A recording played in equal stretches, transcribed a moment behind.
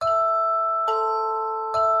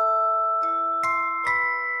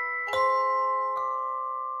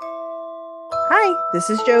Hi, this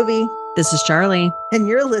is Jovi, This is Charlie. and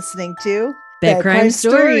you're listening to Bed Crime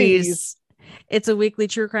Stories. It's a weekly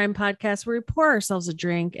true crime podcast where we pour ourselves a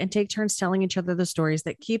drink and take turns telling each other the stories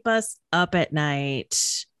that keep us up at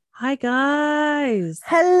night. Hi, guys.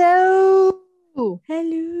 Hello.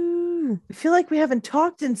 Hello. I feel like we haven't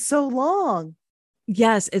talked in so long.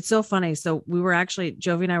 Yes, it's so funny. So we were actually,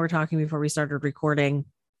 Jovi and I were talking before we started recording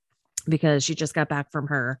because she just got back from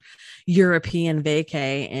her European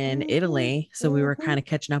vacay in Italy. So we were kind of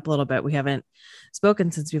catching up a little bit. We haven't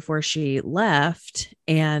spoken since before she left.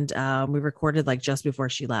 And we recorded like just before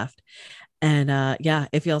she left. And yeah,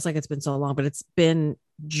 it feels like it's been so long, but it's been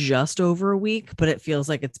just over a week, but it feels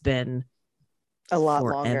like it's been a lot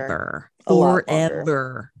forever. longer.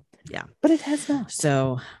 Forever. Yeah. But it has not.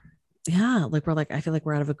 So yeah, like I feel like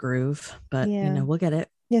we're out of a groove, but we'll get it.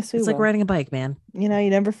 Yes, it's like riding a bike, man. You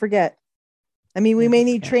never forget. I mean, we may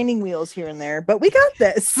need training wheels here and there, but we got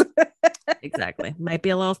this. Exactly. Might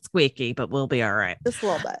be a little squeaky, but we'll be all right. Just a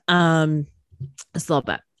little bit. Just a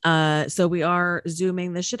little bit. So we are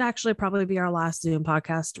Zooming. This should actually probably be our last Zoom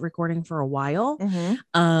podcast recording for a while.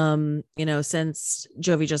 Since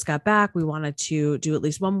Jovi just got back, we wanted to do at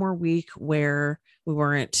least one more week where we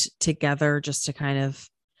weren't together just to kind of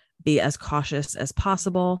be as cautious as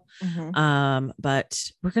possible.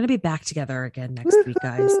 But we're going to be back together again next week,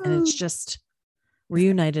 guys. And it's just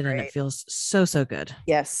reunited and it feels so good.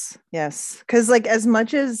 Yes. Because like as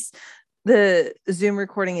much as the Zoom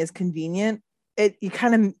recording is convenient,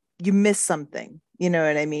 you miss something. You know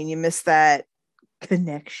what I mean? You miss that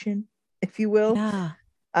connection, if you will. Yeah.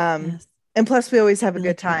 Yes. And plus we always have a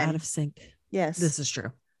good time. Out of sync. Yes. This is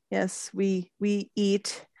true. Yes. We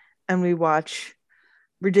eat and we watch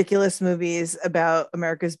ridiculous movies about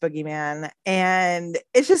America's Boogeyman, and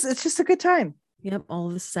it's just a good time. Yep, all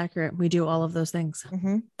of this is accurate. We do all of those things.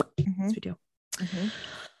 Yes, we do.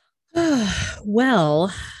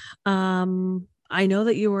 Well, I know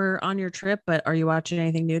that you were on your trip, but are you watching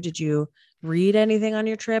anything new? Did you read anything on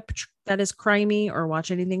your trip that is crimey or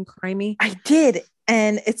watch anything crimey? I did,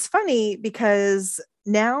 and it's funny because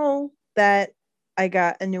now that I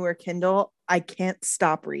got a newer Kindle, I can't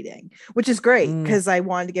stop reading, which is great because I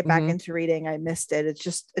wanted to get back into reading. I missed it.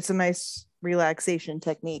 It's a nice relaxation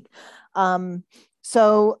technique.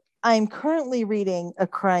 So I'm currently reading a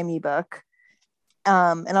crimey book,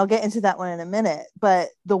 and I'll get into that one in a minute. But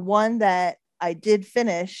the one that I did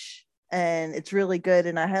finish, and it's really good,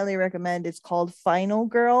 and I highly recommend, it's called Final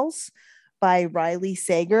Girls by Riley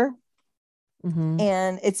Sager.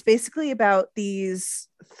 And it's basically about these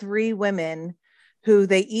three women who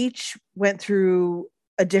they each went through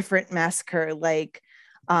a different massacre. Like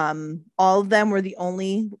all of them were the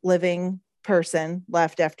only living person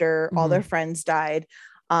left after all their friends died.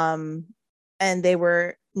 And they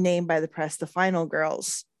were named by the press the Final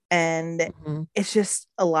Girls. And it's just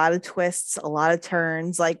a lot of twists, a lot of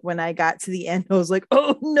turns. Like when I got to the end, I was like,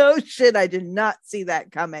 oh no shit, I did not see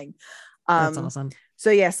that coming. That's awesome.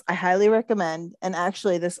 So yes, I highly recommend. And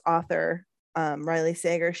actually this author, Riley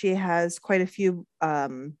Sager, she has quite a few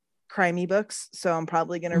crimey books, so I'm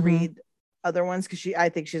probably going to read other ones because I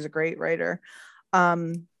think she's a great writer.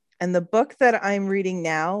 And the book that I'm reading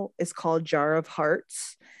now is called Jar of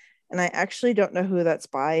Hearts, and I actually don't know who that's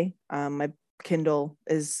by. My Kindle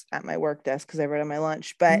is at my work desk because I read on my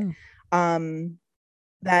lunch, but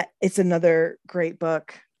that it's another great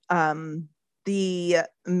book. The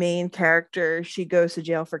main character, she goes to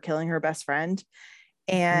jail for killing her best friend,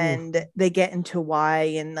 and they get into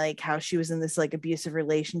why and like how she was in this like abusive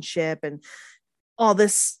relationship and all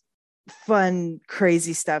this fun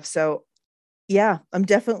crazy stuff. So yeah, I'm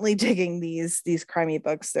definitely digging these crimey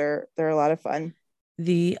books. They're a lot of fun.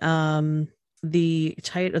 The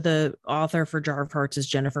author for Jar of Hearts is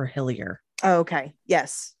Jennifer Hillier. Oh, okay.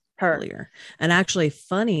 Yes, her. Hillier. And actually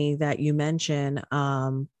funny that you mention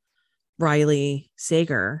Riley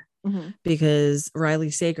Sager, because Riley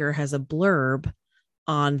Sager has a blurb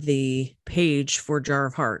on the page for Jar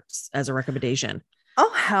of Hearts as a recommendation.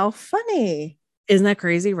 Oh, how funny. Isn't that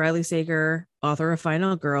crazy? Riley Sager, author of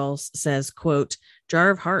Final Girls, says, quote, Jar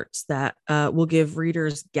of Hearts that will give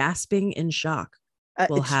readers gasping in shock.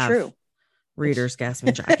 It's true. Readers gasping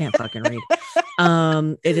in shock. I can't fucking read.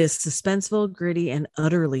 It is suspenseful, gritty, and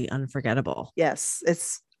utterly unforgettable. Yes,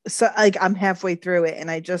 it's so like I'm halfway through it and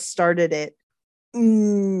I just started it.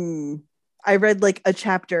 I read like a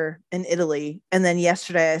chapter in Italy, and then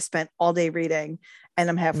yesterday I spent all day reading, and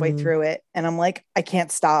I'm halfway through it, and I'm like, I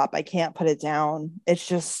can't stop. I can't put it down. It's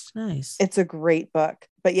just nice. It's a great book.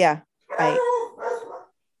 But yeah,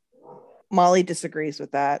 Molly disagrees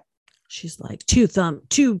with that. She's like, two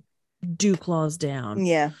do claws down.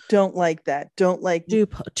 Yeah, don't like that. Don't like do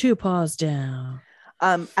two paws down.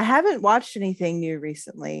 I haven't watched anything new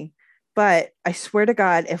recently, but I swear to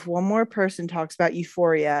God, if one more person talks about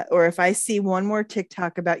Euphoria, or if I see one more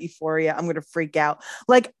TikTok about Euphoria, I'm gonna freak out.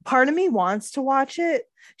 Like, part of me wants to watch it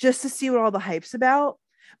just to see what all the hype's about,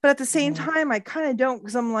 but at the same time, I kind of don't,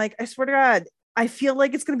 because I'm like, I swear to God, I feel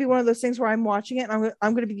like it's gonna be one of those things where I'm watching it and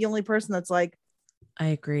I'm gonna be the only person that's like, I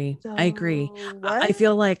agree. so I agree. what? I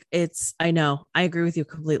feel like I know. I agree with you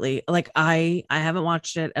completely. Like I haven't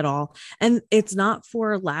watched it at all. And it's not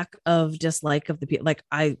for lack of dislike of the people. Like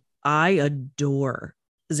I adore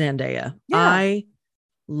Zendaya. Yeah. I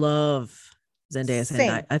love Zendaya.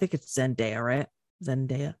 Same. I think it's Zendaya, right?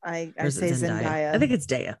 Zendaya. I say Zendaya. I think it's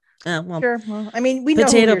Daya. Well, sure. Well, I mean, we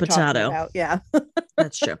potato, know who you're potato. talking about. Yeah.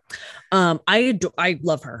 That's true. I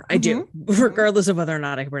love her. I do, regardless of whether or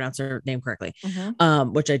not I can pronounce her name correctly.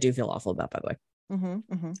 Which I do feel awful about, by the way.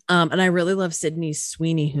 And I really love Sydney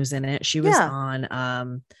Sweeney, who's in it. She was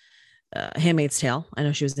on Handmaid's Tale. I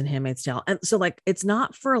know she was in Handmaid's Tale. And so, like, it's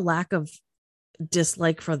not for a lack of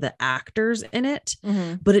dislike for the actors in it,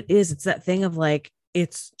 but it's that thing of like,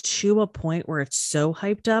 it's to a point where it's so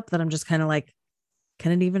hyped up that I'm just kind of like,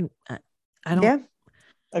 can it even, I don't,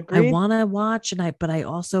 Agreed. I want to watch but I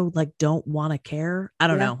also like don't want to care. I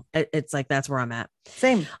don't know. It's like, that's where I'm at.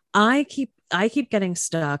 Same. I keep getting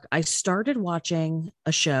stuck. I started watching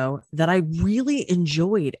a show that I really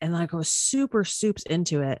enjoyed and I go super soups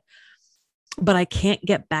into it, but I can't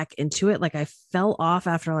get back into it. Like, I fell off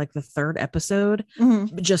after like the third episode,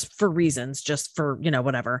 just for reasons, just for,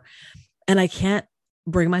 whatever. And I can't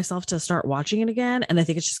bring myself to start watching it again. And I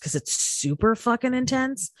think it's just because it's super fucking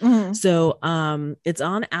intense. So it's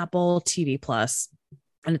on Apple TV Plus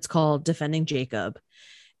and it's called Defending Jacob.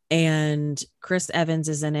 And Chris Evans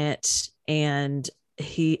is in it. And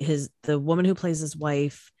the woman who plays his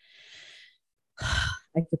wife,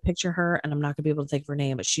 I could picture her and I'm not gonna be able to think of her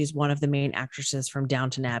name, but she's one of the main actresses from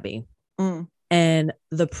Downton Abbey. And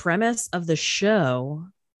the premise of the show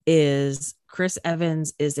is Chris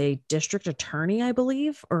Evans is a district attorney, I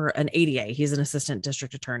believe, or an ADA. He's an assistant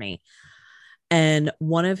district attorney. And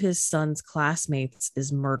one of his son's classmates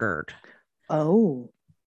is murdered. Oh.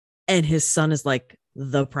 And his son is like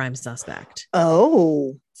the prime suspect.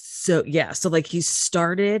 Oh. So, yeah. So, like, he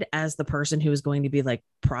started as the person who was going to be like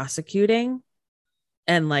prosecuting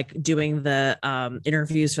and like doing the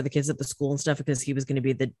interviews for the kids at the school and stuff, because he was going to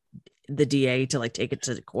be the DA to like take it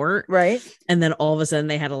to the court. Right. And then all of a sudden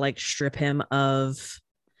they had to like strip him of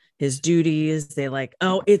his duties. They like,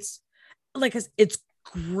 it's like, it's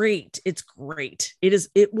great. It's great.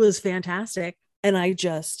 It was fantastic. And I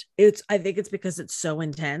think it's because it's so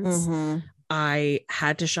intense. I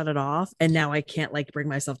had to shut it off and now I can't like bring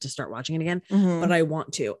myself to start watching it again, but I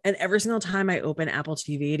want to. And every single time I open Apple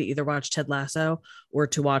TV to either watch Ted Lasso or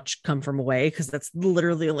to watch Come From Away, because that's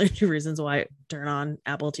literally the only two reasons why I turn on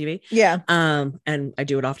Apple TV. Yeah. And I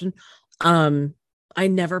do it often. I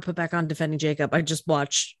never put back on Defending Jacob. I just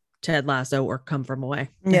watch Ted Lasso or Come From Away.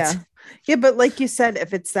 Yeah. Yeah. But like you said,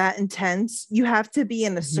 if it's that intense, you have to be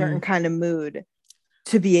in a certain kind of mood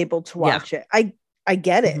to be able to watch it. I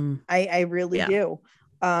get it. I really do.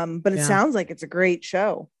 But it sounds like it's a great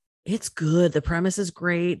show. It's good. The premise is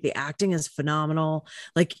great. The acting is phenomenal.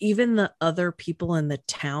 Like, even the other people in the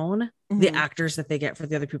town, the actors that they get for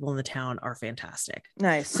the other people in the town are fantastic.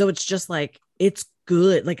 Nice. So it's just like, it's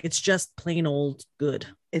good. Like, it's just plain old good.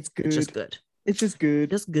 It's good. It's just good. It's just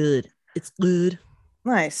good. Just good. It's good.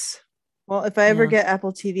 Nice. Well, if I ever get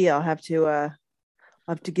Apple TV, I'll have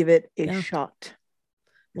to give it a shot.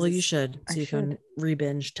 Well, you should. So you can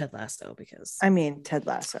re-binge Ted Lasso, because I mean, Ted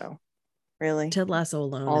Lasso, really? Ted Lasso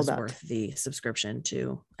alone is worth the subscription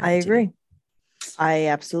to Apple I agree. TV. I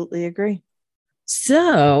absolutely agree.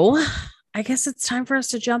 So I guess it's time for us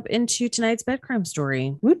to jump into tonight's bed crime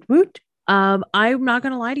story. Woot woot. I'm not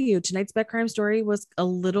going to lie to you. Tonight's bed crime story was a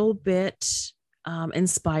little bit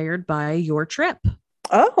inspired by your trip.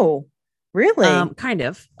 Oh, really? Kind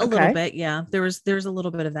of a little bit. Yeah. There's a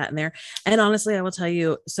little bit of that in there. And honestly, I will tell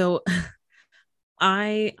you, so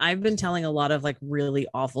I've been telling a lot of like really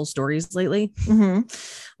awful stories lately.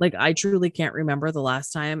 Like, I truly can't remember the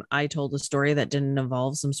last time I told a story that didn't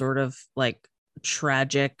involve some sort of like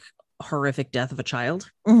tragic, horrific death of a child.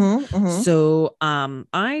 So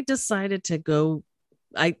I decided to go,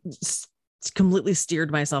 completely steered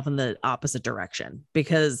myself in the opposite direction,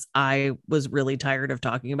 because I was really tired of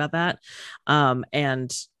talking about that.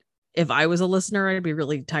 And if I was a listener, I'd be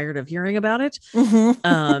really tired of hearing about it.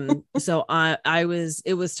 So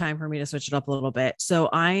it was time for me to switch it up a little bit. So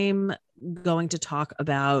I'm going to talk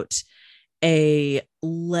about a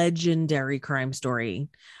legendary crime story.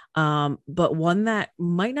 but one that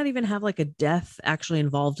might not even have like a death actually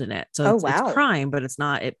involved in it. So Oh, it's wow. crime, but it's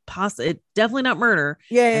not, it's definitely not murder.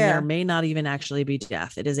 Yeah, And yeah, there may not even actually be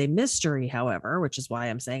death. It is a mystery, however, which is why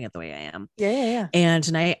I'm saying it the way I am. yeah. And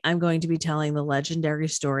tonight I'm going to be telling the legendary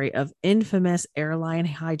story of infamous airline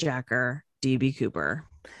hijacker DB Cooper.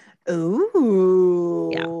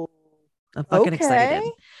 Ooh. Yeah. I'm fucking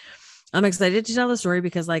excited. I'm excited to tell the story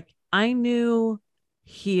because like I knew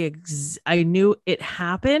I knew it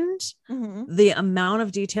happened. Mm-hmm. The amount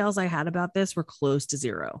of details I had about this were close to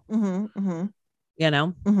zero. Mm-hmm. Mm-hmm. You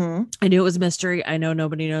know, Mm-hmm. I knew it was a mystery. I know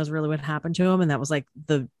nobody knows really what happened to him. And that was like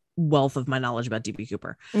the wealth of my knowledge about DB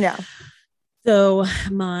Cooper. Yeah. So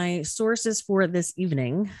my sources for this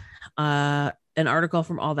evening, an article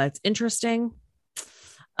from All That's Interesting,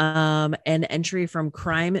 an entry from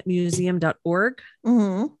crimemuseum.org,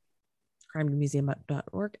 Mm-hmm.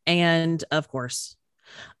 crimemuseum.org, and of course,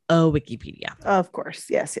 Wikipedia. Of course.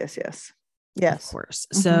 Yes. Of course.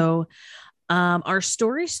 Mm-hmm. So our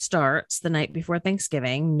story starts the night before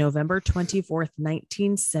Thanksgiving, November 24th,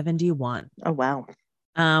 1971. Oh, wow.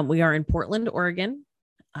 We are in Portland, Oregon.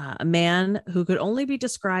 A man who could only be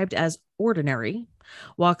described as ordinary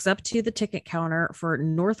walks up to the ticket counter for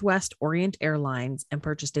Northwest Orient Airlines and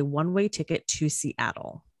purchased a one-way ticket to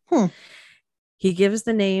Seattle. He gives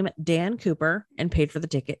the name Dan Cooper and paid for the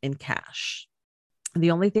ticket in cash.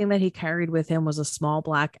 The only thing that he carried with him was a small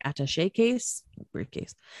black attaché case,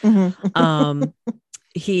 briefcase. Mm-hmm.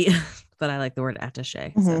 But I like the word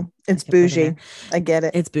attaché. Mm-hmm. So it's bougie. I get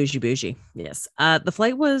it. It's bougie. Yes. The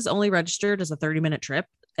flight was only registered as a 30-minute trip,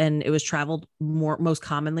 and it was traveled most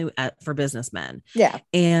commonly for businessmen. Yeah.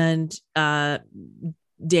 And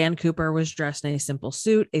Dan Cooper was dressed in a simple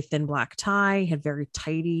suit, a thin black tie, had very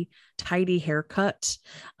tidy haircut.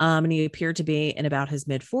 And he appeared to be in about his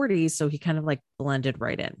mid-40s. So he kind of like blended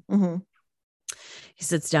right in. Mm-hmm. He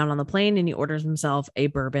sits down on the plane and he orders himself a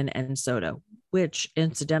bourbon and soda, which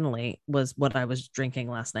incidentally was what I was drinking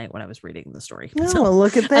last night when I was reading the story. Oh, so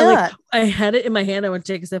look at that. I had it in my hand. I would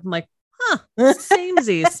take a sip. I'm like,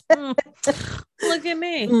 samesies. Look at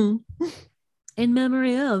me. In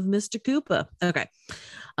memory of Mr. Cooper. Okay.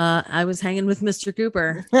 I was hanging with Mr.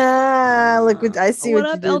 Cooper. Look what I see. What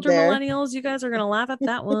up, elder millennials? You guys are gonna laugh at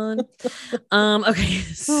that one. Okay.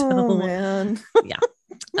 So, man.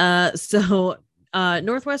 Yeah. So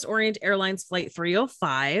Northwest Orient Airlines Flight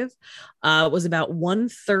 305 was about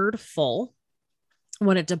 1/3 full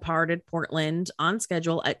when it departed Portland on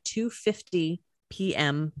schedule at 2:50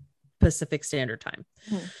 p.m. Pacific Standard Time.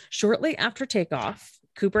 Shortly after takeoff,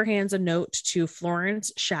 Cooper hands a note to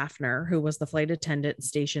Florence Schaffner, who was the flight attendant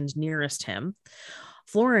stationed nearest him.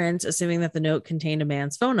 Florence, assuming that the note contained a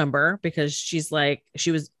man's phone number, because she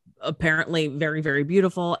was apparently very, very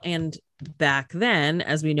beautiful. And back then,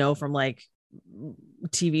 as we know from like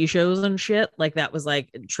TV shows and shit, like that was like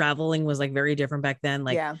traveling was like very different back then.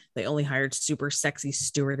 Like they only hired super sexy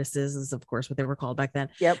stewardesses, is of course what they were called back then.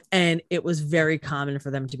 Yep. And it was very common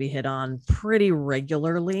for them to be hit on pretty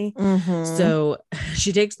regularly. So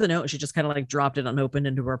she takes the note, she just kind of like dropped it unopened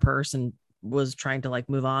into her purse and was trying to like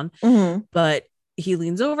move on. But he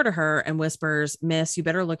leans over to her and whispers, "Miss, you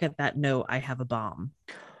better look at that note. I have a bomb."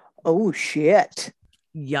 Oh shit.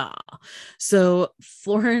 Yeah. So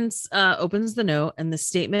Florence opens the note, and the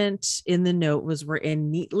statement in the note was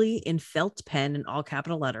written neatly in felt pen in all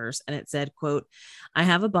capital letters. And it said, quote, "I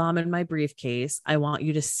have a bomb in my briefcase. I want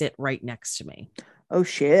you to sit right next to me." Oh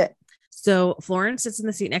shit. So Florence sits in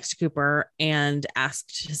the seat next to Cooper and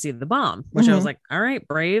asked to see the bomb, which I was like, all right,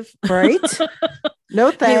 brave. Right.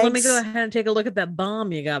 No thanks. Hey, let me go ahead and take a look at that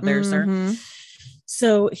bomb you got there, sir.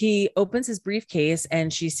 So he opens his briefcase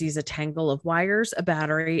and she sees a tangle of wires, a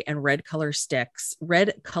battery, and red colored sticks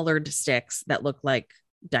that look like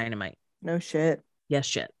dynamite. No shit. Yes,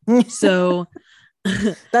 shit. So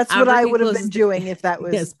that's what I would have been doing if that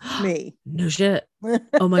was me. No shit.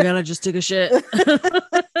 Oh my God, I just took a shit.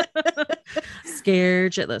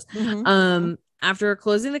 Scared shitless. After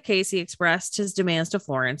closing the case, he expressed his demands to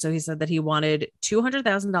Florence. So he said that he wanted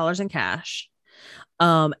 $200,000 in cash.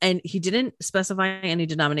 And he didn't specify any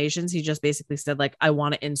denominations. He just basically said, like, I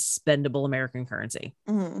want it in spendable American currency.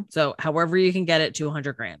 So however you can get it to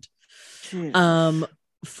 $100,000.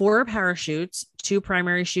 4 parachutes, 2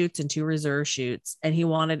 primary chutes, and 2 reserve chutes. And he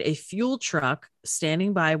wanted a fuel truck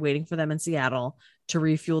standing by waiting for them in Seattle to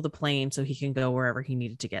refuel the plane so he can go wherever he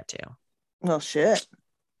needed to get to. Well, shit.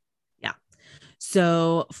 Yeah.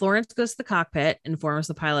 So Florence goes to the cockpit, informs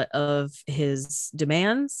the pilot of his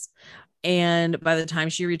demands. And by the time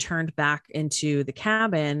she returned back into the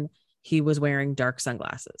cabin, he was wearing dark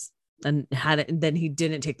sunglasses and then he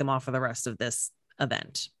didn't take them off for the rest of this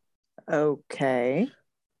event. Okay.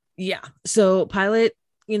 Yeah. So pilot,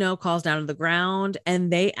 calls down to the ground,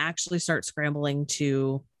 and they actually start scrambling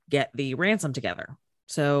to get the ransom together.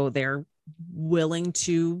 So they're willing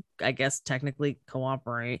to, I guess, technically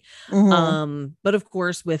cooperate. But of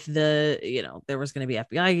course, with there was going to be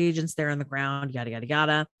FBI agents there on the ground, yada, yada,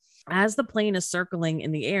 yada. As the plane is circling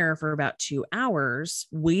in the air for about 2 hours,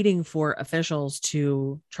 waiting for officials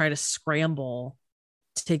to try to scramble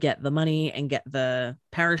to get the money and get the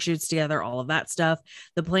parachutes together, all of that stuff,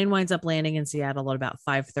 the plane winds up landing in Seattle at about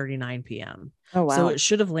 5:39 p.m. Oh, wow. So it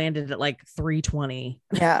should have landed at like 3:20.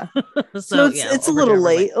 Yeah. So it's a little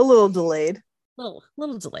late, a little delayed.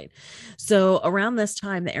 Little delayed. So around this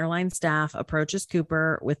time, the airline staff approaches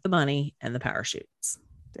Cooper with the money and the parachutes.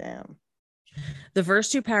 Damn. The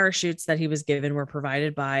first 2 parachutes that he was given were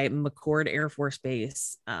provided by McChord Air Force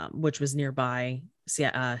Base, which was nearby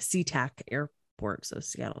SeaTac Airport, so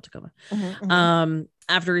Seattle, Tacoma.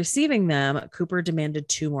 After receiving them, Cooper demanded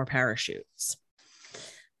 2 more parachutes.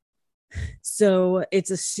 So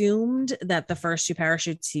it's assumed that the first 2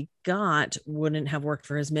 parachutes he got wouldn't have worked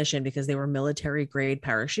for his mission because they were military grade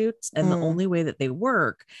parachutes. And the only way that they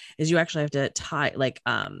work is you actually have to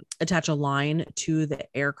attach a line to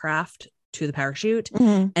the aircraft, to the parachute,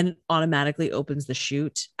 and it automatically opens the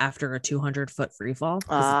chute after a 200-foot free fall. It's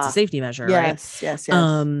a safety measure, right? Yes.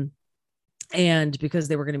 And because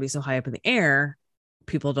they were going to be so high up in the air,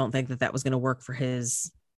 people don't think that was going to work for his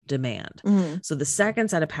demand. So the second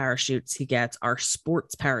set of parachutes he gets are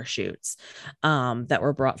sports parachutes that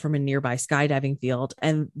were brought from a nearby skydiving field,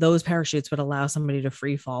 and those parachutes would allow somebody to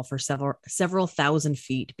free fall for several thousand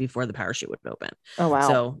feet before the parachute would open. Oh, wow.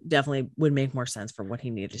 So definitely would make more sense for what he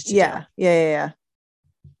needed to do. Yeah.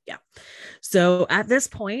 So at this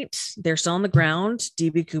point, they're still on the ground.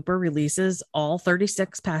 DB Cooper releases all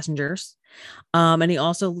 36 passengers, and he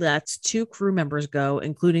also lets 2 crew members go,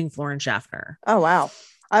 including Florence Schaffner. Oh, wow.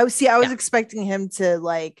 I was expecting him to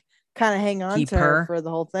like kind of hang on Keep to her for the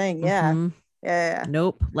whole thing. Yeah.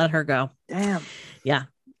 Nope. Let her go. Damn. Yeah.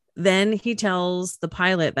 Then he tells the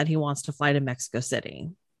pilot that he wants to fly to Mexico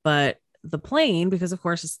City, but the plane, because of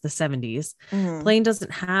course it's the 70s, plane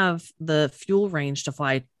doesn't have the fuel range to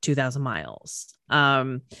fly 2,000 miles.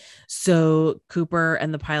 So Cooper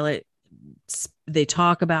and the pilot, they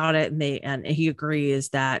talk about it, and he agrees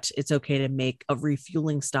that it's okay to make a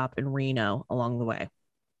refueling stop in Reno along the way.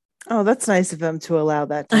 Oh, that's nice of him to allow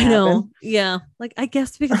that to happen. I know. Yeah. Like, I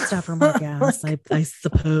guess we can stop for more gas, I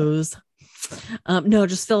suppose. No,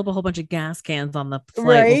 just fill up a whole bunch of gas cans on the flight.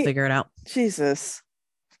 Right? We'll figure it out. Jesus.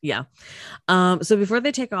 Yeah. So before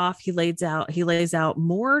they take off, he lays out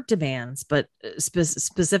more demands, but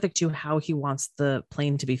specific to how he wants the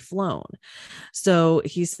plane to be flown. So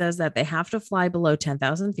he says that they have to fly below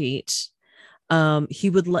 10,000 feet.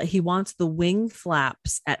 He wants the wing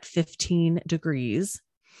flaps at 15 degrees,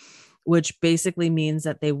 which basically means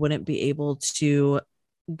that they wouldn't be able to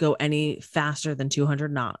go any faster than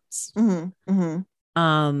 200 knots. And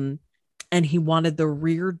he wanted the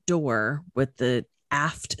rear door with the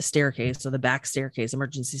aft staircase, so the back staircase,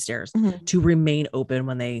 emergency stairs, to remain open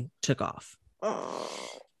when they took off.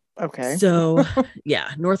 Okay. So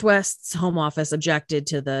yeah, Northwest's home office objected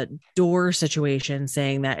to the door situation,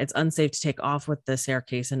 saying that it's unsafe to take off with the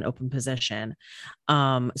staircase in open position.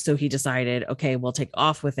 So he decided, okay, we'll take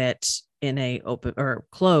off with it in a open or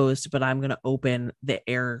closed, but I'm going to open the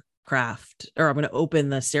aircraft, or I'm going to open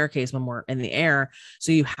the staircase when we're in the air.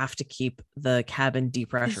 So you have to keep the cabin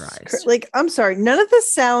depressurized. Like, I'm sorry, none of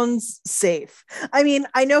this sounds safe. I mean,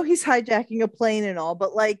 I know he's hijacking a plane and all,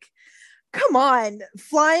 but like, come on,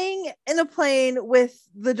 flying in a plane with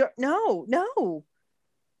the door. No.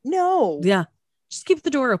 Yeah. Just keep the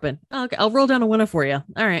door open. Okay. I'll roll down a window for you.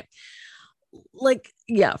 All right. Like,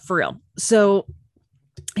 yeah, for real. So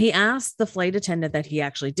he asked the flight attendant that he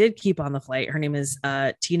actually did keep on the flight. Her name is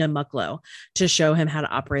Tina Mucklow, to show him how to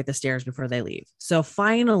operate the stairs before they leave. So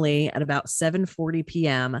finally, at about 7:40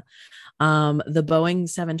 p.m., the Boeing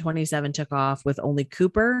 727 took off with only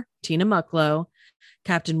Cooper, Tina Mucklow,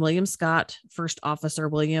 Captain William Scott, First Officer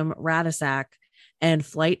William Radasak, and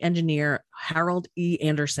flight engineer Harold E.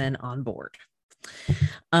 Anderson on board.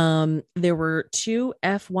 There were 2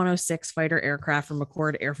 F-106 fighter aircraft from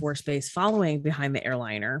McChord Air Force Base following behind the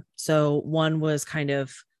airliner. So one was kind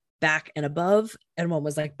of back and above, and one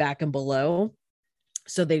was like back and below.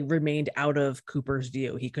 So they remained out of Cooper's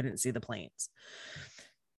view. He couldn't see the planes.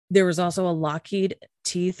 There was also a Lockheed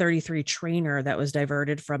T-33 trainer that was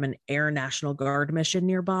diverted from an Air National Guard mission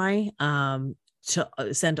nearby to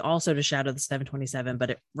send also to shadow the 727, but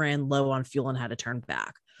it ran low on fuel and had to turn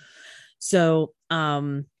back. So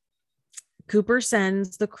Cooper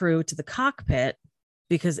sends the crew to the cockpit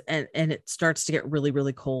because and it starts to get really,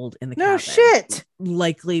 really cold in the No cabin. shit.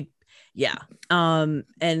 Likely, yeah. And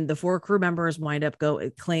the 4 crew members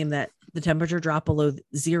claim that the temperature dropped below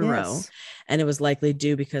 0, Yes. and it was likely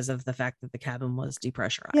due because of the fact that the cabin was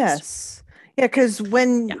depressurized. Yes. Yeah, because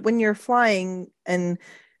when you're flying and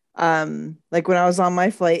like when I was on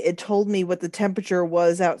my flight, it told me what the temperature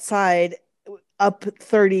was outside up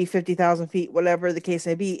 30, 50,000 feet, whatever the case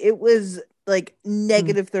may be. It was like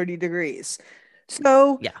negative 30 degrees.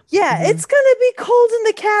 So yeah, it's gonna be cold in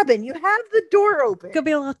the cabin. You have the door open. Could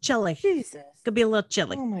be a little chilly. Jesus. Could be a little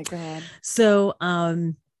chilly. Oh my God. So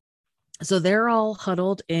so they're all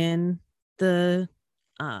huddled in the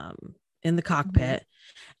cockpit,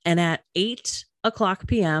 and at 8:00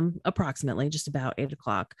 p.m., approximately, just about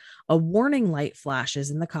 8:00, a warning light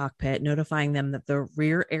flashes in the cockpit, notifying them that the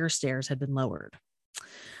rear air stairs had been lowered.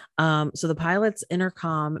 So the pilots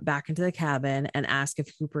intercom back into the cabin and ask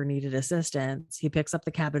if Cooper needed assistance. He picks up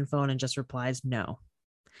the cabin phone and just replies, no.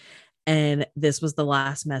 And this was the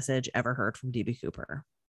last message ever heard from DB Cooper.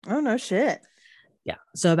 Oh, no shit. Yeah.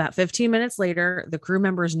 So about 15 minutes later, the crew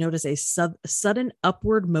members notice a sudden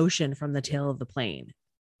upward motion from the tail of the plane,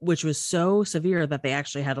 which was so severe that they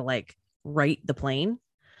actually had to like right the plane.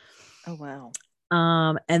 Oh, wow.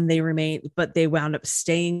 And they wound up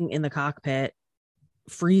staying in the cockpit,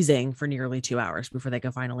 freezing for nearly 2 hours before they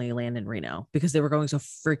could finally land in Reno, because they were going so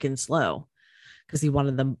freaking slow, because he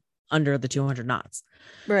wanted them under the 200 knots.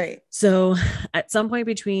 Right. So at some point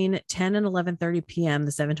between 10 and 11:30 p.m.,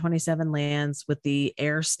 the 727 lands with the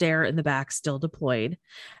air stair in the back still deployed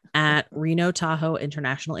at Reno Tahoe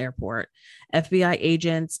International Airport. FBI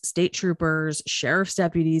agents, state troopers, sheriff's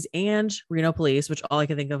deputies, and Reno police, which all I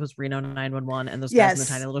could think of was Reno 911 and those guys in the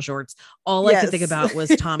tiny little shorts. All I could think about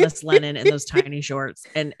was Thomas Lennon in those tiny shorts,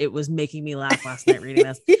 and it was making me laugh last night reading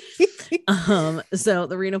this. So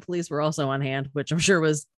the Reno police were also on hand, which I'm sure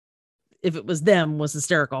was, if it was them, was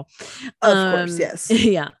hysterical. Of course, yes.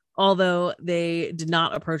 Yeah. Although they did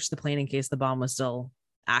not approach the plane in case the bomb was still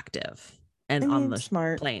active and on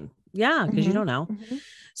the plane. Yeah, because you don't know.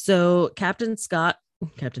 So Captain Scott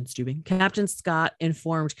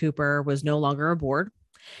informed Cooper was no longer aboard,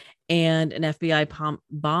 and an FBI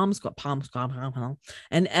bomb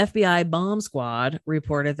squad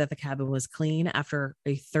reported that the cabin was clean after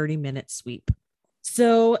a 30-minute sweep.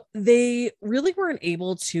 So they really weren't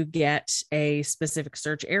able to get a specific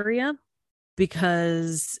search area,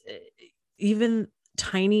 because even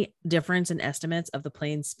tiny difference in estimates of the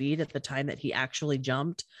plane's speed at the time that he actually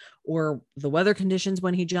jumped, or the weather conditions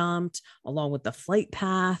when he jumped, along with the flight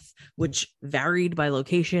path, which varied by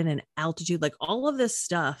location and altitude, like all of this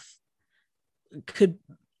stuff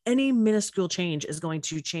any minuscule change is going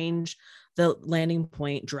to change the landing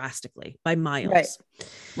point drastically by miles.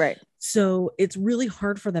 Right. So it's really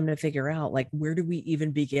hard for them to figure out, like, where do we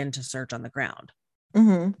even begin to search on the ground?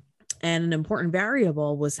 And an important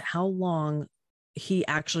variable was how long he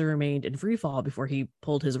actually remained in free fall before he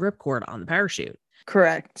pulled his ripcord on the parachute.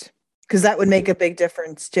 Correct. Because that would make a big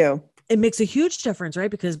difference too. It makes a huge difference,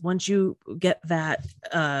 right? Because once you get that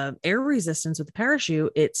air resistance with the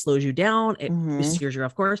parachute, it slows you down, it steers you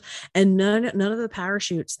off course. And none of the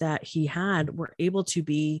parachutes that he had were able to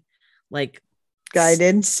be like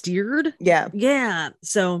guided, steered. Yeah.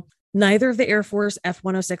 So neither of the Air Force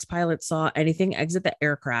F-106 pilots saw anything exit the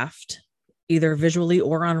aircraft, either visually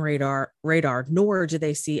or on radar, nor did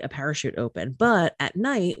they see a parachute open. But at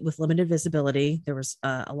night, with limited visibility, there was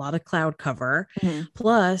a lot of cloud cover.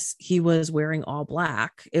 Plus, he was wearing all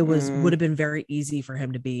black. It would have been very easy for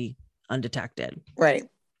him to be undetected. Right.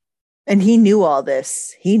 And he knew all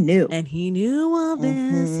this. He knew all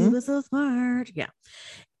this. He was so smart. Yeah.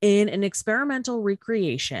 In an experimental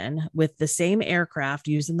recreation with the same aircraft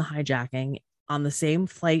used in the hijacking, on the same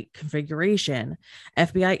flight configuration,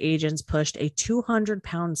 FBI agents pushed a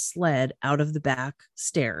 200-pound sled out of the back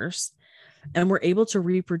stairs and were able to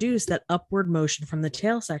reproduce that upward motion from the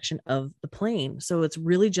tail section of the plane. So it's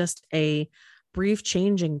really just a brief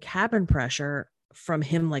change in cabin pressure from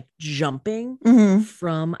him like jumping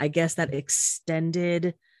from, I guess, that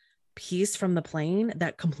extended piece from the plane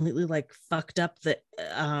that completely like fucked up the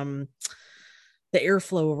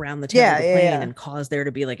airflow around the tail of the plane and caused there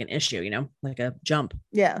to be like an issue, like a jump.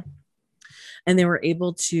 Yeah. And they were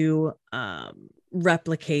able to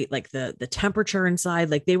replicate like the temperature inside.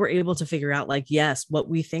 Like they were able to figure out like, yes, what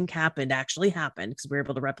we think happened actually happened, because we were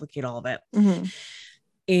able to replicate all of it.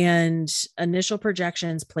 And initial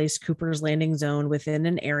projections placed Cooper's landing zone within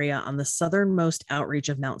an area on the southernmost outreach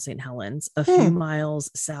of Mount St. Helens, a few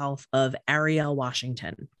miles south of Ariel,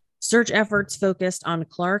 Washington. Search efforts focused on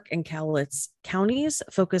Clark and Cowlitz counties,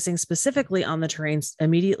 focusing specifically on the terrains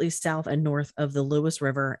immediately south and north of the Lewis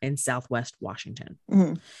River in southwest Washington.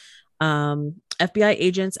 Mhm. FBI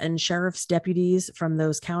agents and sheriff's deputies from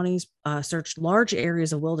those counties searched large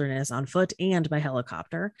areas of wilderness on foot and by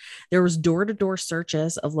helicopter. There was door-to-door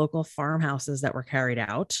searches of local farmhouses that were carried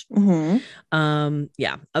out.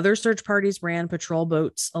 Other search parties ran patrol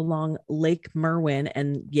boats along Lake Merwin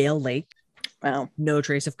and Yale Lake. Wow. No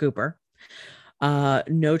trace of Cooper.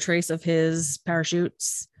 No trace of his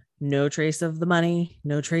parachutes. No trace of the money.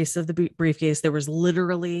 No trace of the briefcase. There was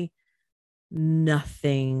literally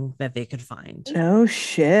nothing that they could find. No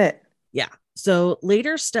shit. Yeah. So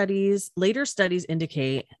later studies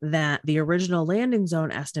indicate that the original landing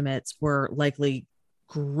zone estimates were likely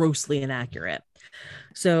grossly inaccurate.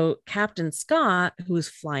 So Captain Scott, who was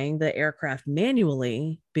flying the aircraft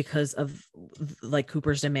manually because of like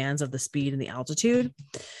Cooper's demands of the speed and the altitude,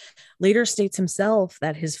 later states himself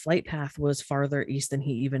that his flight path was farther east than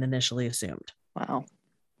he even initially assumed. Wow.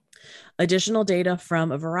 Additional data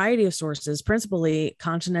from a variety of sources, principally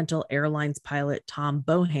Continental Airlines pilot Tom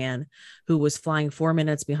Bohan, who was flying 4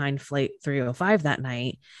 minutes behind Flight 305 that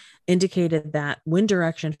night, indicated that wind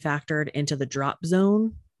direction factored into the drop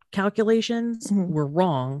zone calculations were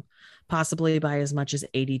wrong, possibly by as much as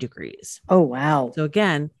 80 degrees. Oh, wow. So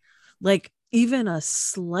again, like even a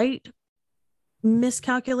slight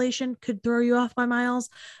miscalculation could throw you off by miles.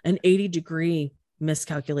 An 80-degree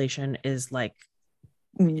miscalculation is like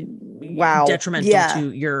wow, detrimental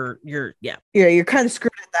to your you're kind of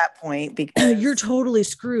screwed at that point because you're totally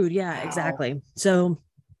screwed. Yeah, exactly. So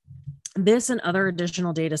this and other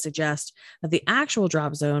additional data suggest that the actual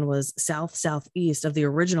drop zone was southeast of the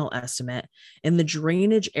original estimate in the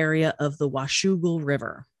drainage area of the Washougal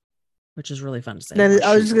River, which is really fun to say.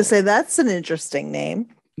 I was just gonna say that's an interesting name.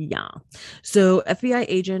 Yeah. So FBI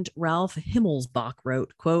agent Ralph Himmelsbach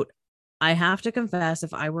wrote, quote, "I have to confess,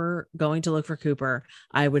 if I were going to look for Cooper,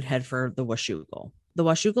 I would head for the Washougal. The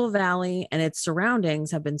Washougal Valley and its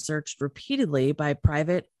surroundings have been searched repeatedly by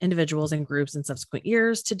private individuals and groups in subsequent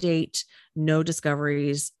years. To date, no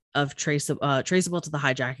discoveries of traceable to the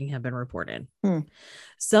hijacking have been reported.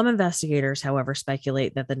 Some investigators, however,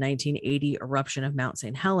 speculate that the 1980 eruption of Mount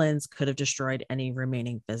St. Helens could have destroyed any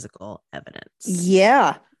remaining physical evidence."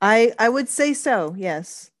 Yeah, I would say so.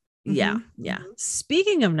 Yes. Yeah.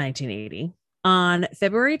 Speaking of 1980, on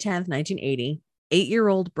February 10th, 1980,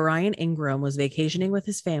 8-year-old Brian Ingram was vacationing with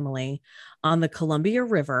his family on the Columbia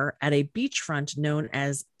River at a beachfront known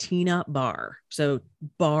as Tina Bar. So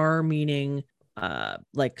bar meaning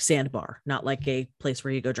like sandbar, not like a place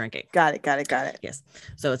where you go drinking. Got it. Yes.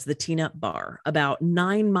 So it's the Tina Bar, about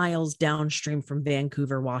 9 miles downstream from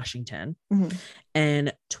Vancouver, Washington,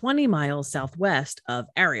 and 20 miles southwest of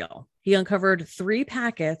Ariel. He uncovered 3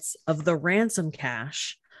 packets of the ransom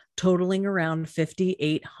cash totaling around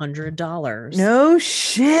 $5,800. No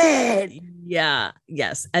shit. Yeah.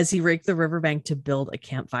 Yes. As he raked the riverbank to build a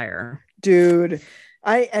campfire. Dude,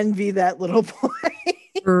 I envy that little boy.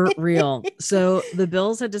 For real. So the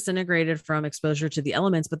bills had disintegrated from exposure to the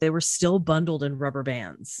elements, but they were still bundled in rubber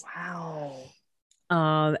bands. Wow.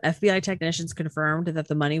 FBI technicians confirmed that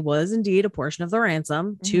the money was indeed a portion of the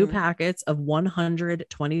ransom, 2 packets of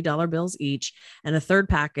 $120 bills each, and a third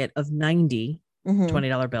packet of 90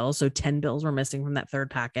 $20 bills. So 10 bills were missing from that third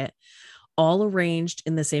packet, all arranged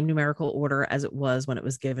in the same numerical order as it was when it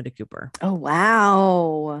was given to Cooper. Oh,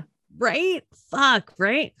 wow. Right? Fuck,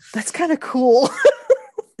 right? That's kind of cool.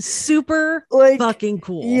 Super fucking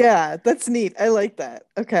cool. Yeah, that's neat. I like that.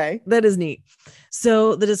 Okay. That is neat.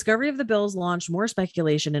 So the discovery of the bills launched more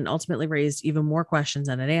speculation and ultimately raised even more questions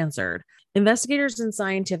than it answered. Investigators and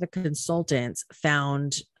scientific consultants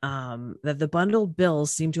found that the bundled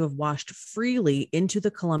bills seemed to have washed freely into the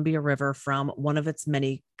Columbia River from one of its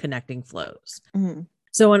many connecting flows.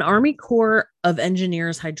 So an Army Corps of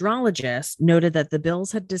Engineers hydrologist noted that the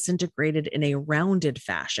bills had disintegrated in a rounded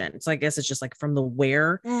fashion. So I guess it's just like from the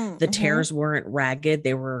wear, the tears weren't ragged.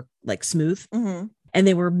 They were like smooth. And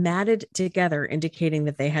they were matted together, indicating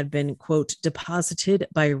that they had been, quote, deposited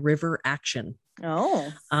by river action.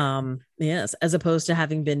 Oh. Yes, as opposed to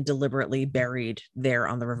having been deliberately buried there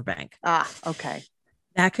on the riverbank. Ah, okay.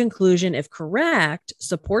 That conclusion, if correct,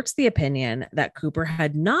 supports the opinion that Cooper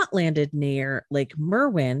had not landed near Lake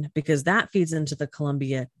Merwin because that feeds into the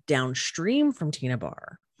Columbia downstream from Tina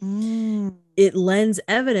Bar. It lends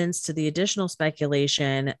evidence to the additional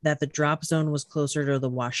speculation that the drop zone was closer to the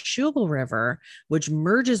Washougal River, which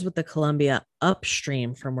merges with the Columbia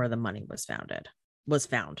upstream from where the money was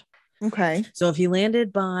found. Okay. So if he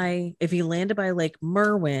landed by Lake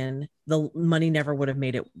Merwin, the money never would have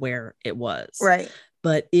made it where it was. Right.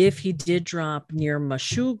 But if he did drop near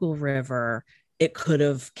Meshuggah River, it could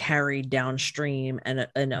have carried downstream and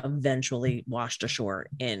eventually washed ashore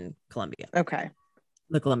in Columbia. Okay.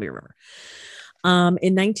 The Columbia River.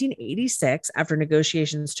 In 1986, after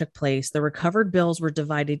negotiations took place, the recovered bills were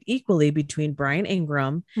divided equally between Brian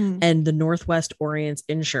Ingram and the Northwest Orient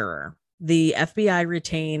insurer. The FBI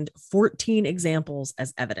retained 14 examples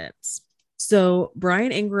as evidence. So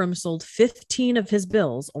Brian Ingram sold 15 of his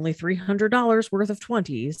bills, only $300 worth of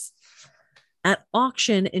 20s, at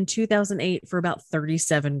auction in 2008 for about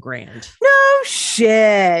 37 grand. No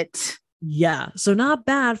shit. Yeah. So not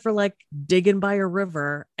bad for like digging by a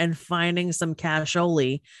river and finding some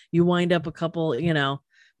cashioli. You wind up a couple,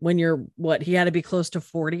 when you're he had to be close to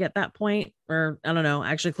 40 at that point, or I don't know,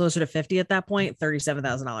 actually closer to 50 at that point,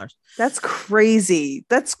 $37,000. That's crazy.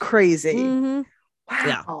 Mm-hmm. Wow.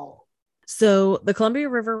 Yeah. So the Columbia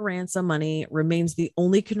River ransom money remains the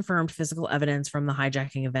only confirmed physical evidence from the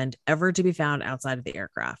hijacking event ever to be found outside of the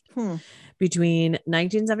aircraft. Between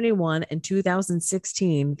 1971 and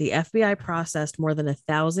 2016, the FBI processed more than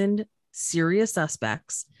 1,000 serious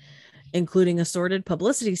suspects, including assorted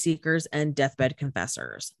publicity seekers and deathbed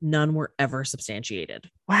confessors. None were ever substantiated.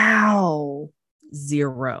 Wow.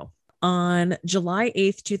 Zero. On July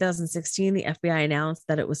 8th, 2016, the FBI announced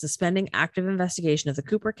that it was suspending active investigation of the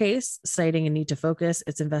Cooper case, citing a need to focus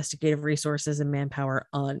its investigative resources and manpower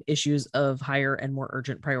on issues of higher and more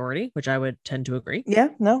urgent priority, which I would tend to agree. Yeah,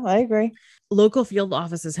 no, I agree. Local field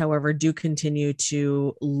offices, however, do continue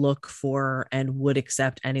to look for and would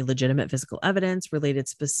accept any legitimate physical evidence related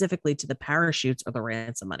specifically to the parachutes or the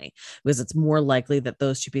ransom money, because it's more likely that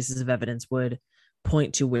those two pieces of evidence would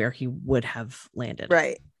point to where he would have landed.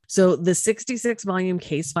 Right. So the 66-volume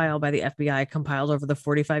case file by the FBI, compiled over the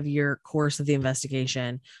 45-year course of the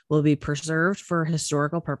investigation, will be preserved for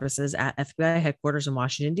historical purposes at FBI headquarters in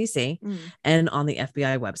Washington, D.C. And on the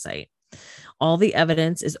FBI website. All the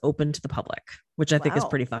evidence is open to the public, which I think is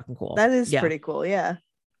pretty fucking cool. That is pretty cool. Yeah.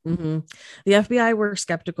 Mm-hmm. The FBI were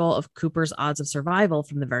skeptical of Cooper's odds of survival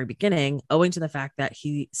from the very beginning, owing to the fact that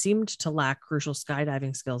he seemed to lack crucial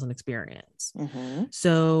skydiving skills and experience.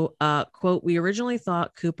 So, quote, "We originally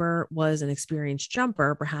thought Cooper was an experienced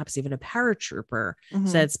jumper, perhaps even a paratrooper,"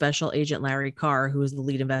 said Special Agent Larry Carr, who was the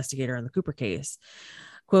lead investigator in the Cooper case.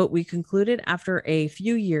 Quote, "We concluded after a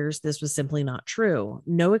few years this was simply not true.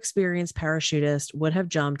 No experienced parachutist would have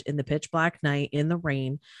jumped in the pitch black night in the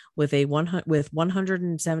rain with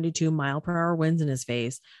 172 mile per hour winds in his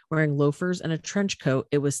face, wearing loafers and a trench coat.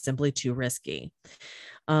 It was simply too risky."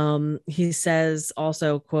 He says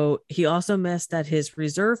also, quote, "He also missed that his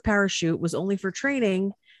reserve parachute was only for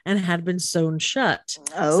training and had been sewn shut,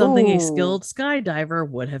 something a skilled skydiver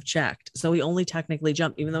would have checked. So he only technically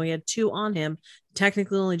jumped, even though he had two on him,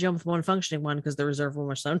 technically only jumped with one functioning one because the reserve one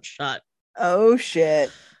was sewn shut." Oh, shit.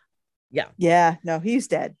 Yeah. Yeah. No, he's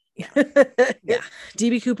dead. Yeah.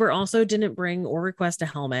 DB Cooper also didn't bring or request a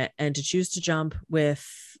helmet, and to choose to jump with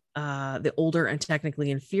the older and technically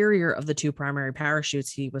inferior of the two primary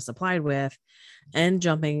parachutes he was supplied with, and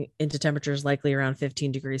jumping into temperatures likely around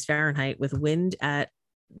 15 degrees Fahrenheit with wind at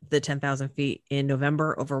the 10,000 feet in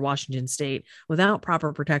November over Washington state without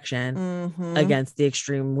proper protection against the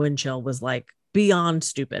extreme wind chill was like beyond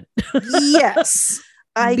stupid. Yes.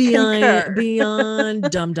 I concur.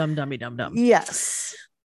 Beyond dumb. Yes.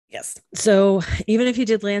 So even if he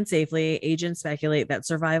did land safely, agents speculate that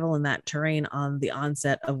survival in that terrain on the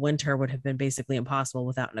onset of winter would have been basically impossible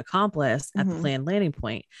without an accomplice at the planned landing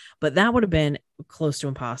point. But that would have been close to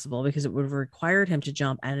impossible because it would have required him to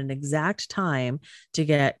jump at an exact time to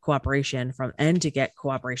get cooperation from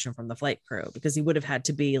the flight crew, because he would have had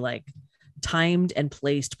to be like timed and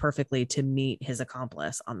placed perfectly to meet his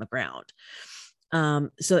accomplice on the ground.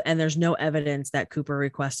 And there's no evidence that Cooper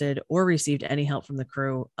requested or received any help from the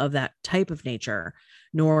crew of that type of nature,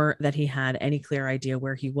 nor that he had any clear idea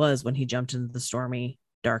where he was when he jumped into the stormy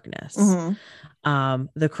darkness.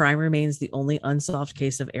 The crime remains the only unsolved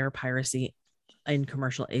case of air piracy in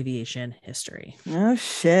commercial aviation history. Oh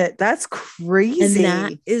shit, that's crazy. And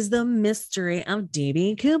that is the mystery of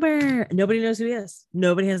DB Cooper. Nobody knows who he is.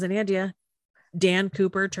 Nobody has any idea. Dan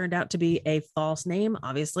Cooper turned out to be a false name,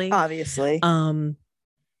 obviously.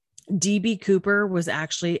 DB Cooper was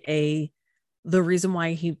actually the reason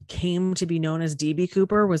why he came to be known as DB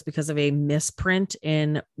Cooper was because of a misprint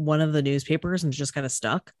in one of the newspapers and just kind of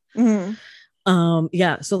stuck. So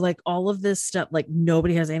like all of this stuff, like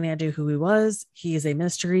nobody has any idea who he was. He is a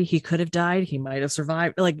mystery. He could have died. He might have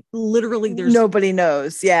survived. Like literally nobody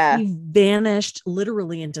knows. Yeah. He vanished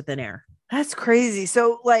literally into thin air. That's crazy.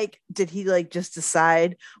 So like, did he like just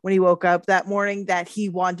decide when he woke up that morning that he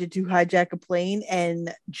wanted to hijack a plane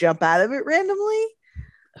and jump out of it randomly?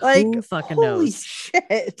 Like, who fucking holy knows?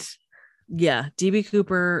 shit. Yeah. DB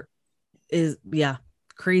Cooper is,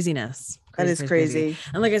 craziness. That is crazy.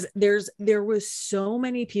 And like I said, there was so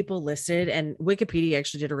many people listed, and Wikipedia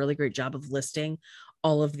actually did a really great job of listing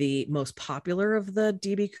all of the most popular of the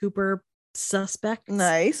DB Cooper suspects.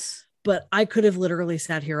 Nice. But I could have literally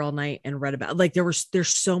sat here all night and read about, like, there's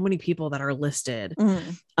so many people that are listed.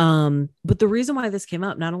 But the reason why this came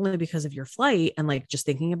up, not only because of your flight and like just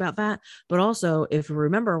thinking about that, but also if you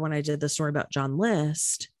remember when I did the story about John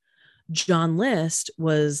List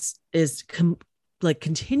is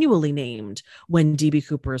continually named when DB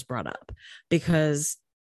Cooper is brought up, because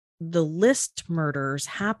the List murders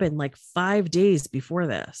happened like 5 days before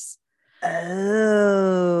this.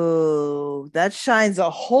 Oh, that shines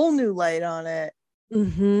a whole new light on it.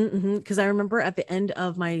 Because I remember at the end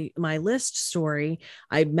of my List story,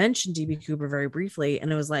 I mentioned DB Cooper very briefly,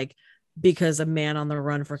 and it was like, because a man on the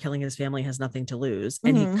run for killing his family has nothing to lose.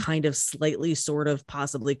 And he kind of slightly sort of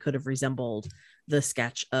possibly could have resembled the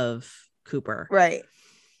sketch of Cooper. Right.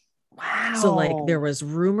 Wow. So like there was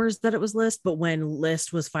rumors that it was List, but when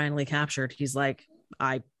List was finally captured, he's like,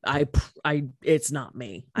 I it's not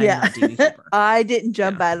me. I'm not DB Cooper. I didn't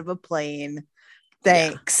jump out of a plane.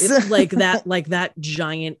 Thanks. Like that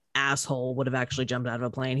giant asshole would have actually jumped out of a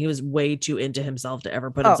plane. He was way too into himself to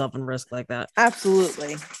ever put himself in risk like that.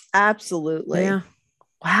 Absolutely. Yeah.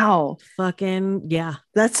 Wow. Fucking yeah.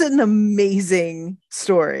 That's an amazing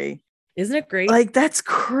story. Isn't it great? Like, that's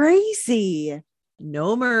crazy.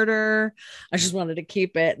 No murder. I just wanted to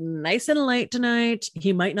keep it nice and light tonight.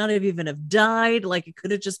 He might not have even have died. Like, it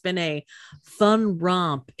could have just been a fun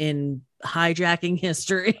romp in hijacking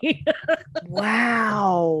history.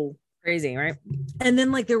 Wow. Crazy, right? And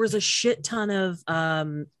then like there was a shit ton of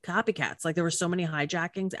copycats. Like there were so many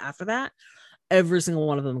hijackings after that. Every single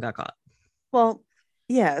one of them got caught. Well,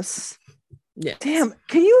 yes. Yeah. Damn.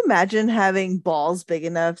 Can you imagine having balls big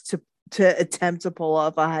enough to attempt to pull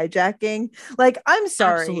off a hijacking? Like, I'm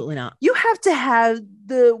sorry. Absolutely not. You have to have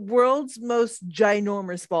the world's most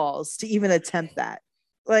ginormous balls to even attempt that.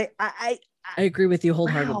 Like, I agree with you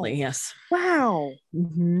wholeheartedly. Wow. Yes. Wow.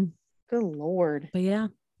 Mm-hmm. Good Lord. But yeah.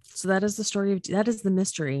 So that is the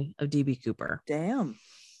mystery of DB Cooper. Damn.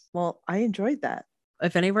 Well, I enjoyed that.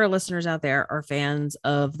 If any of our listeners out there are fans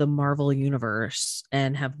of the Marvel Universe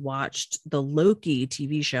and have watched the Loki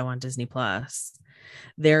TV show on Disney Plus,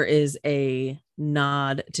 there is a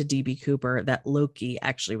nod to DB Cooper that Loki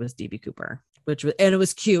actually was DB Cooper, and it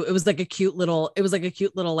was cute. It was like a cute little,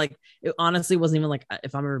 like, it honestly wasn't even like,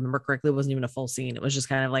 if I remember correctly, it wasn't even a full scene. It was just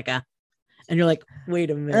kind of like and you're like, wait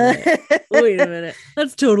a minute.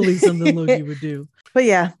 That's totally something Loki would do. But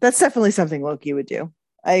yeah, that's definitely something Loki would do.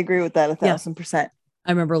 I agree with that 1,000%.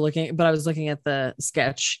 I remember I was looking at the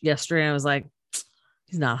sketch yesterday and I was like,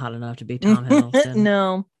 he's not hot enough to be Tom Hiddleston.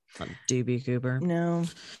 No. DB Cooper. No.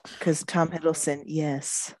 Because Tom Hiddleston,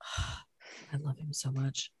 yes. I love him so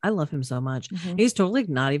much. Mm-hmm. He's totally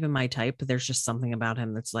not even my type, but there's just something about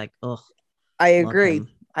him that's like, ugh. I agree.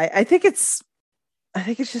 I think it's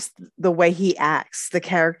just the way he acts, the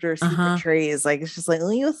characters he portrays. Like, it's just like, oh,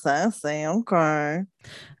 you're sassy. Okay.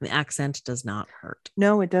 The accent does not hurt.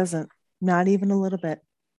 No, it doesn't. Not even a little bit.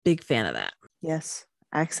 Big fan of that. Yes.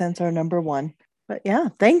 Accents are number one. But yeah,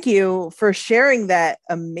 thank you for sharing that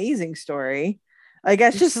amazing story. I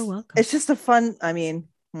guess it's just a fun,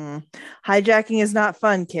 hijacking is not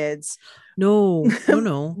fun, kids. No.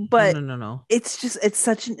 But no. It's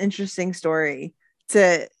such an interesting story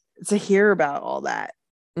to hear about all that.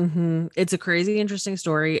 Mm-hmm. It's a crazy, interesting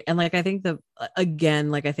story. And like, I think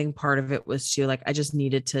I think part of it was too, like, I just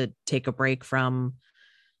needed to take a break from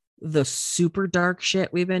the super dark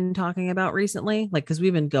shit we've been talking about recently. Like, cause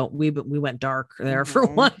we went dark there for a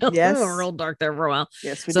while. Yes. We went real dark there for a while.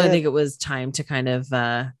 Yes, we did. I think it was time to kind of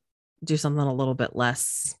do something a little bit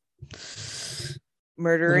less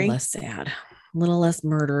murdery, less sad, a little less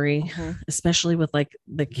murdery, especially with like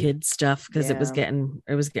the kid stuff. Cause it was getting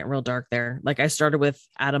real dark there. Like, I started with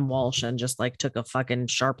Adam Walsh and just like took a fucking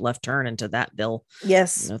sharp left turn into that bill.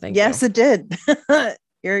 Yes. No, thank you. It did.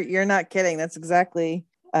 You're not kidding. That's exactly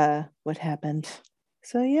what happened.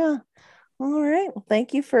 So yeah. All right. Well,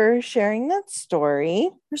 thank you for sharing that story.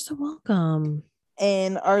 You're so welcome.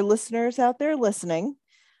 And our listeners out there listening,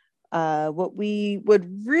 what we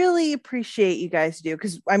would really appreciate you guys to do,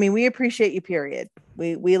 because we appreciate you, period.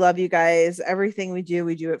 We love you guys. Everything we do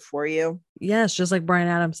it for you. Yes, just like Bryan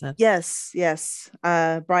Adams said. Yes.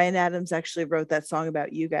 Bryan Adams actually wrote that song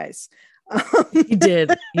about you guys. He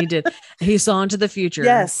did. He saw into the future,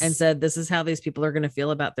 yes, and said, this is how these people are going to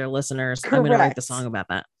feel about their listeners. Correct. I'm going to write the song about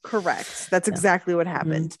that. Correct. That's exactly what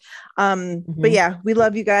happened. But yeah, we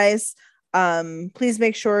love you guys. Please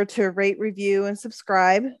make sure to rate, review, and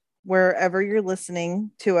subscribe wherever you're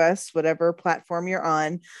listening to us, whatever platform you're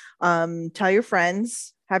on. Tell your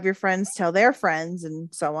friends, have your friends tell their friends,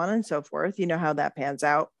 and so on and so forth. You know how that pans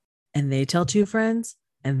out. And they tell two friends,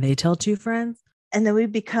 and they tell two friends. And then we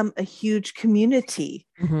become a huge community,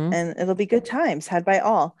 and it'll be good times had by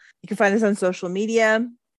all. You can find us on social media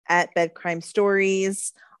at Bed Crime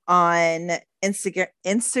Stories, on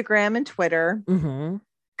Instagram and Twitter.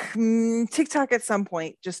 TikTok at some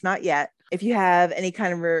point, just not yet. If you have any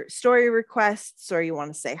kind of story requests, or you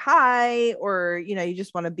want to say hi, or you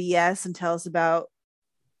just want to BS and tell us about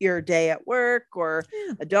your day at work or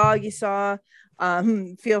a dog you saw,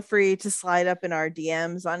 feel free to slide up in our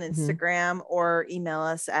DMs on Instagram or email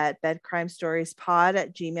us at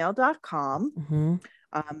bedcrimestoriespod@gmail.com,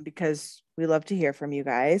 because we love to hear from you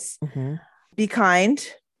guys. Be kind.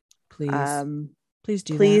 Please. Please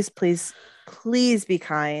do please, that. Please be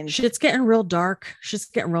kind. Shit's getting real dark.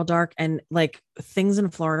 And like things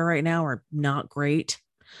in Florida right now are not great.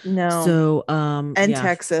 No. So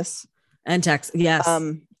Texas. Yes.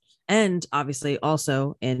 And obviously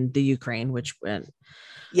also in the Ukraine, which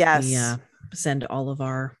yes, we send all of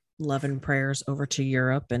our love and prayers over to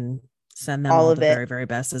Europe and send them all the very, very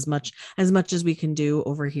best. As much as we can do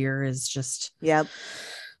over here is just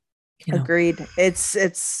agreed. It's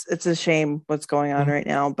a shame what's going on right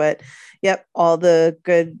now, but all the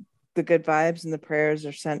good vibes and the prayers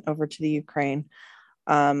are sent over to the Ukraine.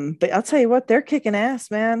 But I'll tell you what, they're kicking ass,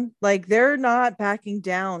 man. Like, they're not backing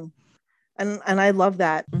down, and I love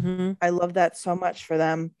that. I love that so much for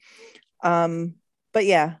them. But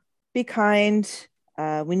yeah, be kind.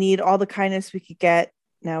 We need all the kindness we could get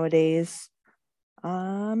nowadays.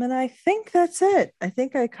 And I think that's it. I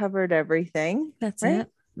think I covered everything. That's right?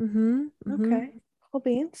 It. Okay, cool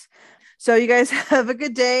beans. So you guys have a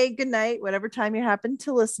good day, good night, whatever time you happen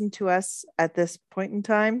to listen to us at this point in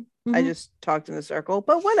time. I just talked in a circle,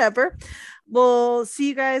 but whatever. We'll see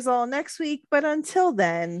you guys all next week. But until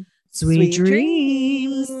then, sweet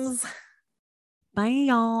dreams. Bye,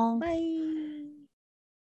 y'all. Bye.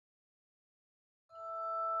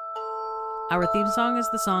 Our theme song is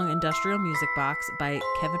the song Industrial Music Box by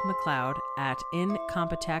Kevin MacLeod at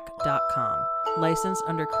incompetech.com. Licensed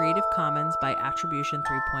under Creative Commons by Attribution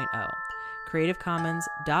 3.0.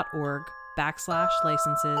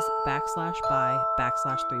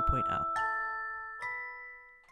 creativecommons.org/licenses/by/3.0.